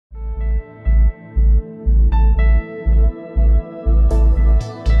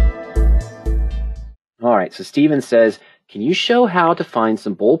right, so Steven says, can you show how to find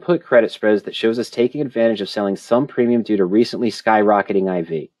some bull put credit spreads that shows us taking advantage of selling some premium due to recently skyrocketing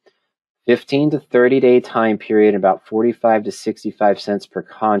IV? 15 to 30-day time period, about 45 to 65 cents per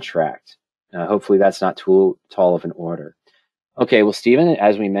contract. Hopefully that's not too tall of an order. Okay, well, Steven,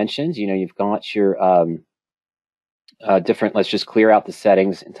 as we mentioned, you've got your different, let's just clear out the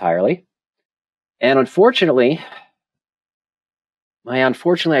settings entirely. And unfortunately,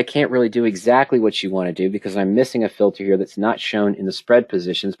 I can't really do exactly what you want to do because I'm missing a filter here that's not shown in the spread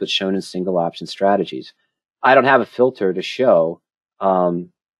positions, but shown in single option strategies. I don't have a filter to show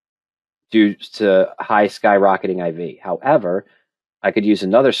due to high skyrocketing IV. However, I could use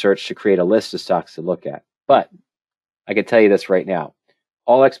another search to create a list of stocks to look at. But I can tell you this right now.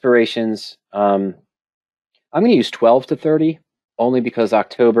 All expirations, I'm going to use 12 to 30 only because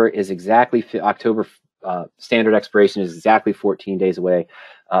October standard expiration is exactly 14 days away.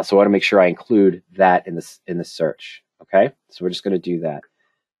 So I want to make sure I include that in the search. Okay, so we're just going to do that.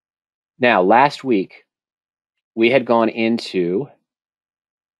 Now, last week, we had gone into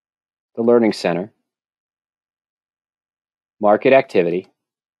the Learning Center, market activity,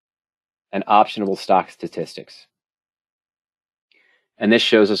 and optionable stock statistics. And this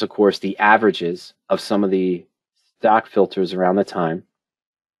shows us, of course, the averages of some of the stock filters around the time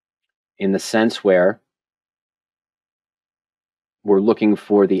in the sense where we're looking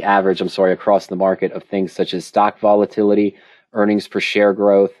for the average, across the market of things such as stock volatility, earnings per share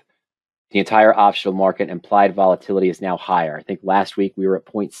growth. The entire optional market implied volatility is now higher. I think last week we were at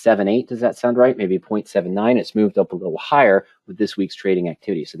 0.78. Does that sound right? Maybe 0.79. It's moved up a little higher with this week's trading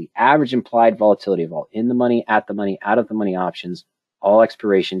activity. So the average implied volatility of all in the money, at the money, out of the money options, all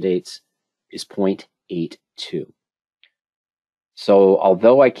expiration dates is 0.82. So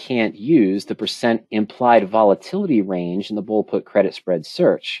although I can't use the percent implied volatility range in the bull put credit spread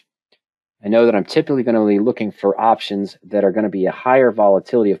search, I know that I'm typically going to be looking for options that are going to be a higher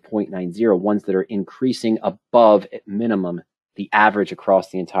volatility of 0.90, ones that are increasing above at minimum the average across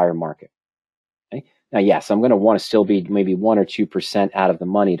the entire market. Okay? Now, yes, I'm going to want to still be maybe 1 or 2% out of the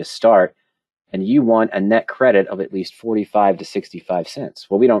money to start, and you want a net credit of at least 45 to 65 cents.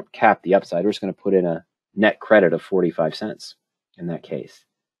 Well, we don't cap the upside. We're just going to put in a net credit of 45 cents in that case.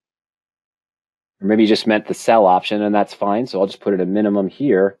 Or maybe you just meant the sell option, and that's fine. So I'll just put it a minimum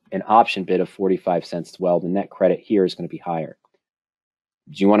here, an option bid of 45 cents as well. The net credit here is going to be higher.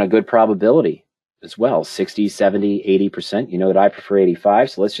 Do you want a good probability as well? 60, 70, 80%. You know that I prefer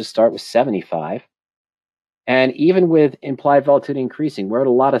 85. So let's just start with 75. And even with implied volatility increasing, we're at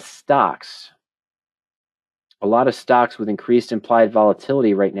a lot of stocks. A lot of stocks with increased implied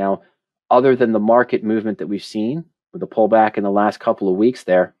volatility right now, other than the market movement that we've seen with the pullback in the last couple of weeks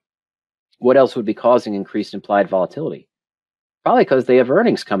there. What else would be causing increased implied volatility? Probably because they have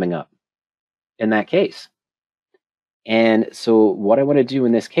earnings coming up in that case. And so what I want to do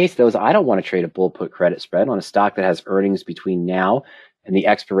in this case, though, is I don't want to trade a bull put credit spread on a stock that has earnings between now and the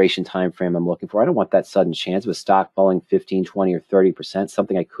expiration time frame I'm looking for. I don't want that sudden chance of a stock falling 15, 20, or 30%,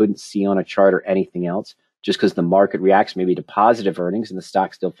 something I couldn't see on a chart or anything else, just because the market reacts maybe to positive earnings and the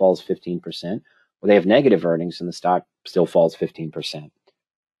stock still falls 15%, or they have negative earnings and the stock still falls 15%. So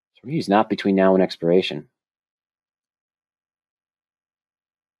we're using not between now and expiration.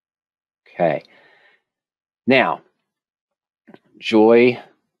 Okay. Now, Joy,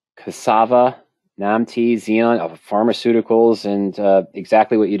 Cassava, Namti, Xeon of pharmaceuticals, and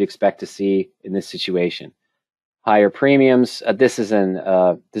exactly what you'd expect to see in this situation. Higher premiums. This is an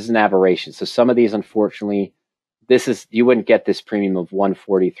aberration. So some of these, unfortunately, you wouldn't get this premium of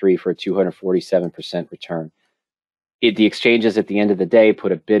 143 for a 247% return. The exchanges at the end of the day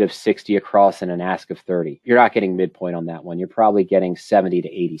put a bid of 60 across and an ask of 30. You're not getting midpoint on that one. You're probably getting 70 to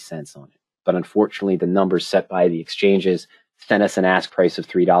 80 cents on it. But unfortunately, the numbers set by the exchanges sent us an ask price of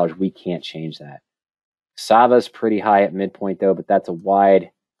 $3. We can't change that. Sava's pretty high at midpoint, though, but that's a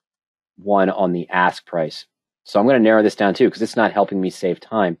wide one on the ask price. So I'm going to narrow this down, too, because it's not helping me save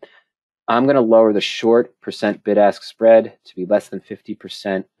time. I'm going to lower the short percent bid-ask spread to be less than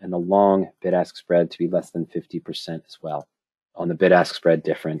 50% and the long bid-ask spread to be less than 50% as well on the bid-ask spread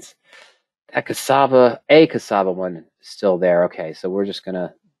difference. That Cassava one is still there. Okay, so we're just going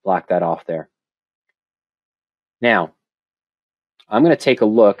to block that off there. Now, I'm going to take a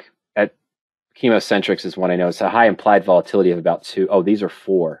look at Chemocentrics is one I know. It's a high implied volatility of about 2. Oh, these are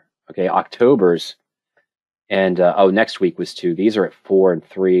 4. Okay, October's and next week was 2. These are at 4 and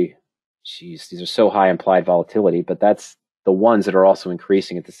 3. Jeez, these are so high implied volatility, but that's the ones that are also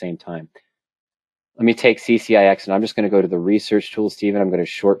increasing at the same time. Let me take CCIX, and I'm just going to go to the research tool, Stephen. I'm going to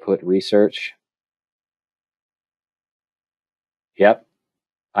short put research. Yep.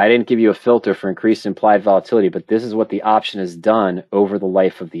 I didn't give you a filter for increased implied volatility, but this is what the option has done over the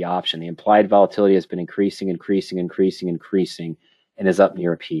life of the option. The implied volatility has been increasing, and is up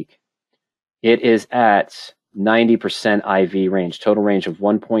near a peak. It is at 90% IV range, total range of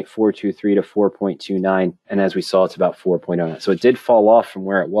 1.423 to 4.29. And as we saw, it's about 4.09. So it did fall off from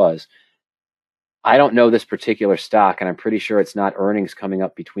where it was. I don't know this particular stock, and I'm pretty sure it's not earnings coming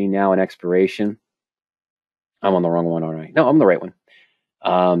up between now and expiration. I'm on the wrong one, aren't I? No, I'm the right one.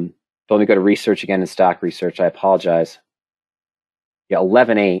 But let me go to research again in stock research. I apologize. Yeah,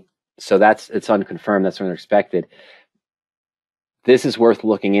 11.8. So it's unconfirmed. That's unexpected. This is worth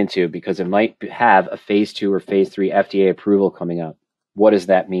looking into because it might have a phase 2 or phase 3 FDA approval coming up. What does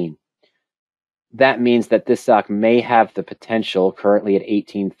that mean? That means that this stock may have the potential, currently at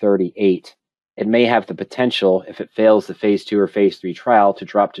 18.38. It may have the potential, if it fails the phase 2 or phase 3 trial, to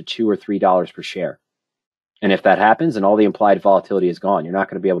drop to $2 or $3 per share. And if that happens, and all the implied volatility is gone, you're not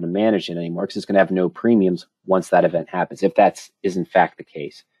going to be able to manage it anymore because it's going to have no premiums once that event happens, if that is in fact the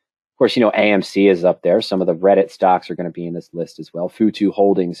case. Of course, AMC is up there. Some of the Reddit stocks are going to be in this list as well. Futu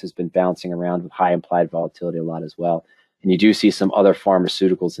Holdings has been bouncing around with high implied volatility a lot as well. And you do see some other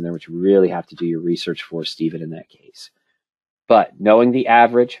pharmaceuticals in there, which you really have to do your research for, Stephen, in that case. But knowing the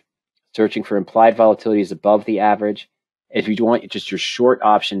average, searching for implied volatility is above the average. If you want just your short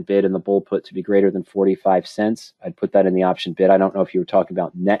option bid in the bull put to be greater than 45 cents, I'd put that in the option bid. I don't know if you were talking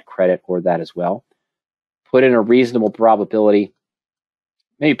about net credit or that as well. Put in a reasonable probability.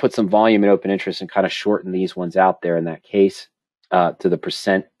 Maybe put some volume in open interest and kind of shorten these ones out there in that case to the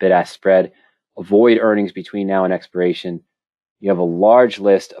percent bid-ask spread. Avoid earnings between now and expiration. You have a large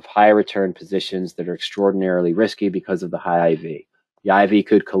list of high return positions that are extraordinarily risky because of the high IV. The IV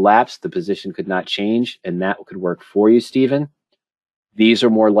could collapse, the position could not change, and that could work for you, Stephen. These are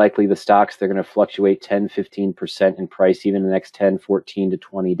more likely the stocks that are going to fluctuate 10, 15% in price even in the next 10, 14 to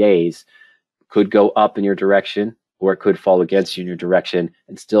 20 days. Could go up in your direction, or it could fall against you in your direction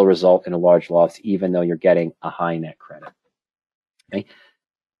and still result in a large loss, even though you're getting a high net credit. Okay?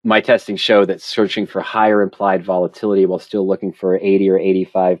 My testing showed that searching for higher implied volatility while still looking for 80 or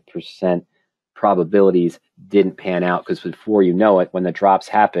 85% probabilities didn't pan out, because before you know it, when the drops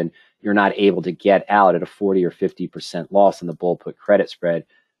happen, you're not able to get out at a 40 or 50% loss in the bull put credit spread.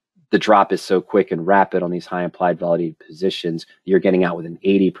 The drop is so quick and rapid on these high implied volatility positions, you're getting out within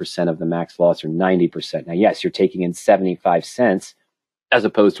 80% of the max loss or 90%. Now, yes, you're taking in 75 cents as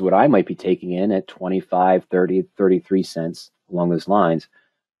opposed to what I might be taking in at 25, 30, 33 cents along those lines.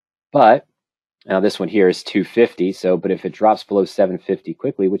 But now this one here is 250. But if it drops below 750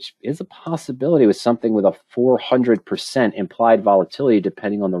 quickly, which is a possibility with something with a 400% implied volatility,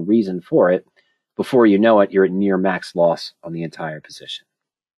 depending on the reason for it, before you know it, you're at near max loss on the entire position.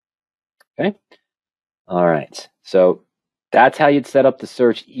 Okay. All right. So that's how you'd set up the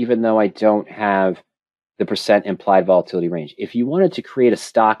search, even though I don't have the percent implied volatility range. If you wanted to create a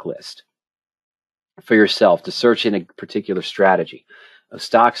stock list for yourself to search in a particular strategy of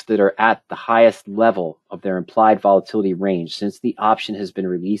stocks that are at the highest level of their implied volatility range since the option has been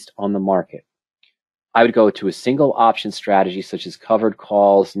released on the market, I would go to a single option strategy such as covered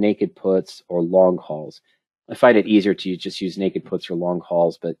calls, naked puts, or long calls. I find it easier to just use naked puts or long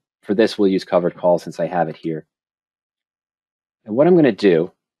calls, but for this, we'll use covered calls since I have it here. And what I'm going to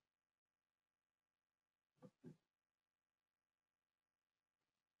do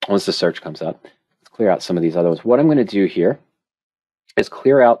once the search comes up, let's clear out some of these other ones. What I'm going to do here is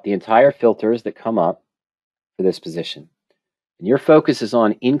clear out the entire filters that come up for this position. And your focus is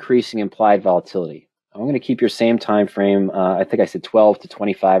on increasing implied volatility. I'm going to keep your same time frame. I think I said 12 to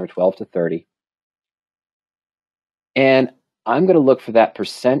 25 or 12 to 30. And I'm going to look for that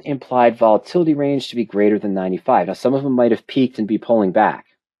percent implied volatility range to be greater than 95. Now, some of them might have peaked and be pulling back,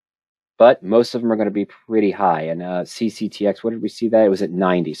 but most of them are going to be pretty high. And CCTX, what did we see that? It was at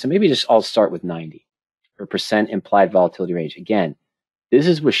 90. So maybe just I'll start with 90 or percent implied volatility range. Again, this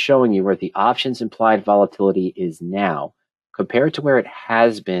is what's showing you where the options implied volatility is now compared to where it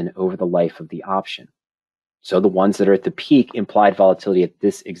has been over the life of the option. So the ones that are at the peak implied volatility at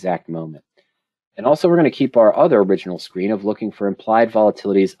this exact moment. And also we're going to keep our other original screen of looking for implied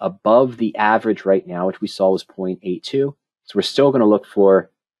volatilities above the average right now, which we saw was 0.82. So we're still going to look for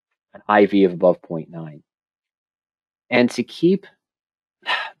an IV of above 0.9. And to keep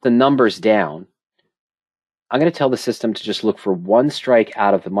the numbers down, I'm going to tell the system to just look for one strike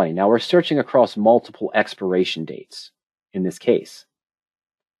out of the money. Now, we're searching across multiple expiration dates in this case.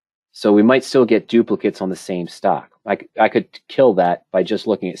 So we might still get duplicates on the same stock. I could kill that by just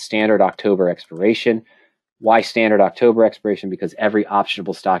looking at standard October expiration. Why standard October expiration? Because every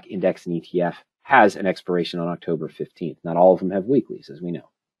optionable stock index and ETF has an expiration on October 15th. Not all of them have weeklies, as we know.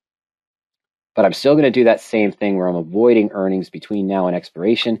 But I'm still going to do that same thing where I'm avoiding earnings between now and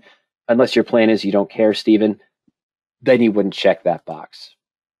expiration. Unless your plan is you don't care, Stephen, then you wouldn't check that box.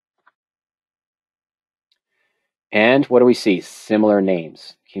 And what do we see? Similar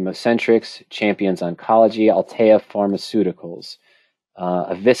names. ChemoCentryx, Champions Oncology, Altea Pharmaceuticals.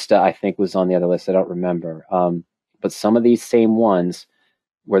 Avista, I think, was on the other list. I don't remember. But some of these same ones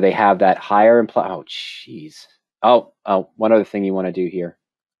where they have that higher implied. Oh, jeez. Oh, one other thing you want to do here.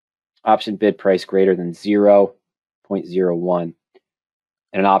 Option bid price greater than 0.01.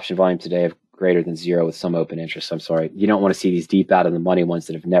 And an option volume today of greater than 0 with some open interest. I'm sorry. You don't want to see these deep out of the money ones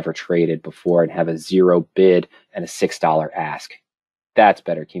that have never traded before and have a 0 bid and a $6 ask. That's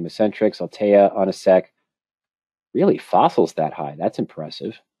better. ChemoCentryx, Altea, on a sec. Really, Fossil's that high. That's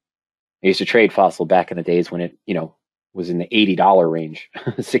impressive. I used to trade Fossil back in the days when it, was in the $80 range,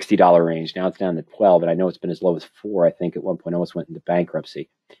 $60 range. Now it's down to 12, and I know it's been as low as 4. I think at one point almost went into bankruptcy.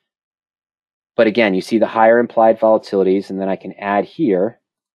 But again, you see the higher implied volatilities, and then I can add here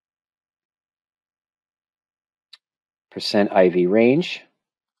percent IV range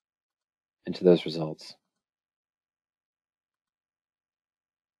into those results.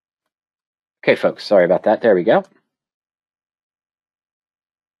 Okay, folks, sorry about that. There we go.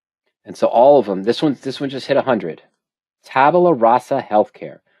 And so all of them, this one just hit 100. Tabula Rasa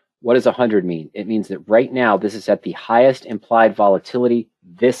Healthcare. What does 100 mean? It means that right now this is at the highest implied volatility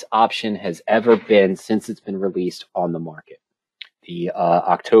this option has ever been since it's been released on the market. The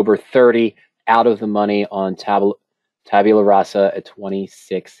October 30 out of the money on Tabula Rasa at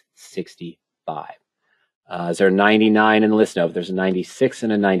 26.65. Is there a 99 in the list? No, there's a 96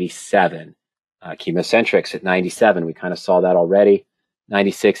 and a 97. ChemoCentryx at 97. We kind of saw that already.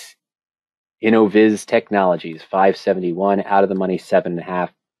 96. Innoviz Technologies, 571, out of the money, 7.5.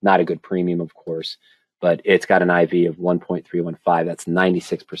 Not a good premium, of course, but it's got an IV of 1.315. That's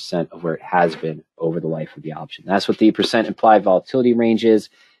 96% of where it has been over the life of the option. That's what the percent implied volatility range is.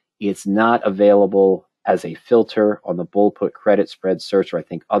 It's not available as a filter on the bull put credit spread search, or I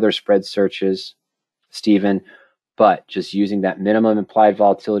think other spread searches, Stephen, but just using that minimum implied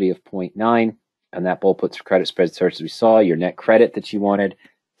volatility of 0.9 and that bull put credit spread search as we saw, your net credit that you wanted,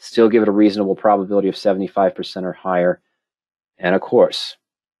 still give it a reasonable probability of 75% or higher. And of course,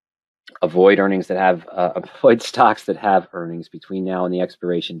 avoid stocks that have earnings between now and the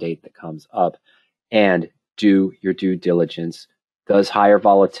expiration date that comes up, and do your due diligence. Does higher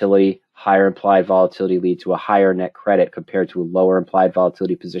volatility, higher implied volatility lead to a higher net credit compared to a lower implied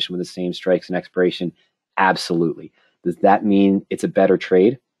volatility position with the same strikes and expiration? Absolutely. Does that mean it's a better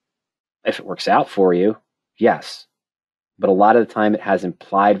trade? If it works out for you, yes. But a lot of the time it has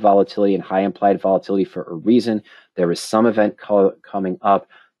implied volatility and high implied volatility for a reason. There is some event coming up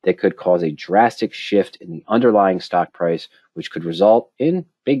that could cause a drastic shift in the underlying stock price, which could result in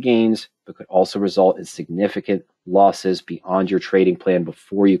big gains, but could also result in significant losses beyond your trading plan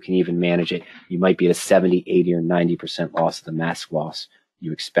before you can even manage it. You might be at a 70, 80, or 90% loss of the massive loss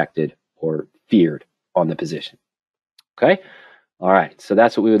you expected or feared on the position. Okay? All right. So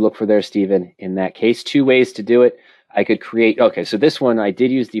that's what we would look for there, Stephen. In that case, 2 ways to do it. I could create, okay, so this one, I did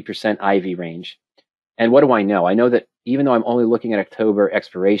use the percent IV range. And what do I know? I know that even though I'm only looking at October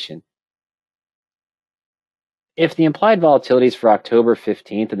expiration, if the implied volatilities for October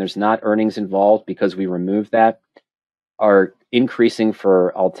 15th and there's not earnings involved because we removed that, are increasing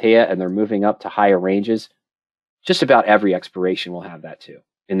for Altea and they're moving up to higher ranges, just about every expiration will have that too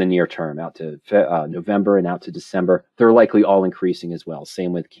in the near term, out to November and out to December. They're likely all increasing as well.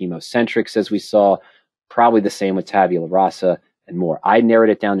 Same with ChemoCentryx, as we saw. Probably the same with Tabula Rasa and more. I narrowed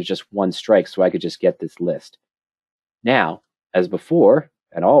it down to just 1 strike so I could just get this list. Now, as before,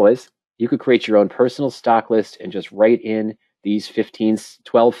 and always, you could create your own personal stock list and just write in these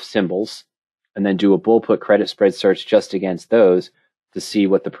 12 symbols and then do a bull put credit spread search just against those to see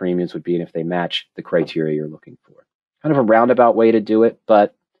what the premiums would be and if they match the criteria you're looking for. Kind of a roundabout way to do it,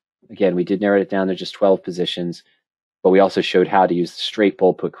 but again, we did narrow it down to just 12 positions. But we also showed how to use the straight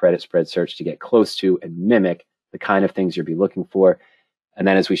bull put credit spread search to get close to and mimic the kind of things you'll be looking for. And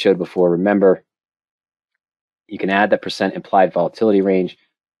then as we showed before, remember, you can add that percent implied volatility range.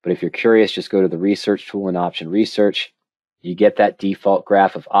 But if you're curious, just go to the research tool in option research. You get that default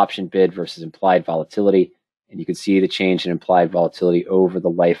graph of option bid versus implied volatility. And you can see the change in implied volatility over the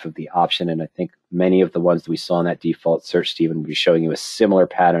life of the option. And I think many of the ones that we saw in that default search, Stephen, will be showing you a similar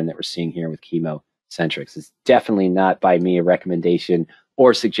pattern that we're seeing here with ChemoCentryx. It's definitely not by me a recommendation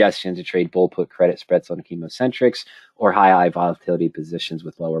or suggestion to trade bull put credit spreads on ChemoCentryx or high volatility positions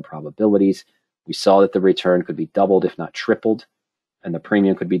with lower probabilities. We saw that the return could be doubled, if not tripled, and the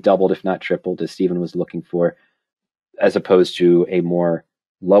premium could be doubled, if not tripled, as Stephen was looking for, as opposed to a more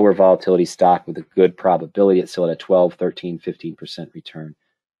lower volatility stock with a good probability, it's still at a 12, 13, 15% return.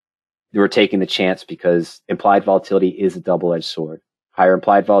 We're taking the chance because implied volatility is a double-edged sword. Higher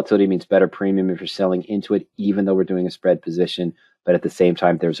implied volatility means better premium if you're selling into it, even though we're doing a spread position. But at the same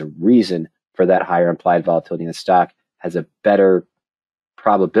time, there's a reason for that higher implied volatility, and the stock has a better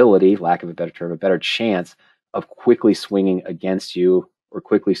probability, lack of a better term, a better chance of quickly swinging against you or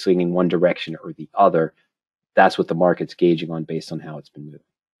quickly swinging one direction or the other. That's what the market's gauging on based on how it's been moving.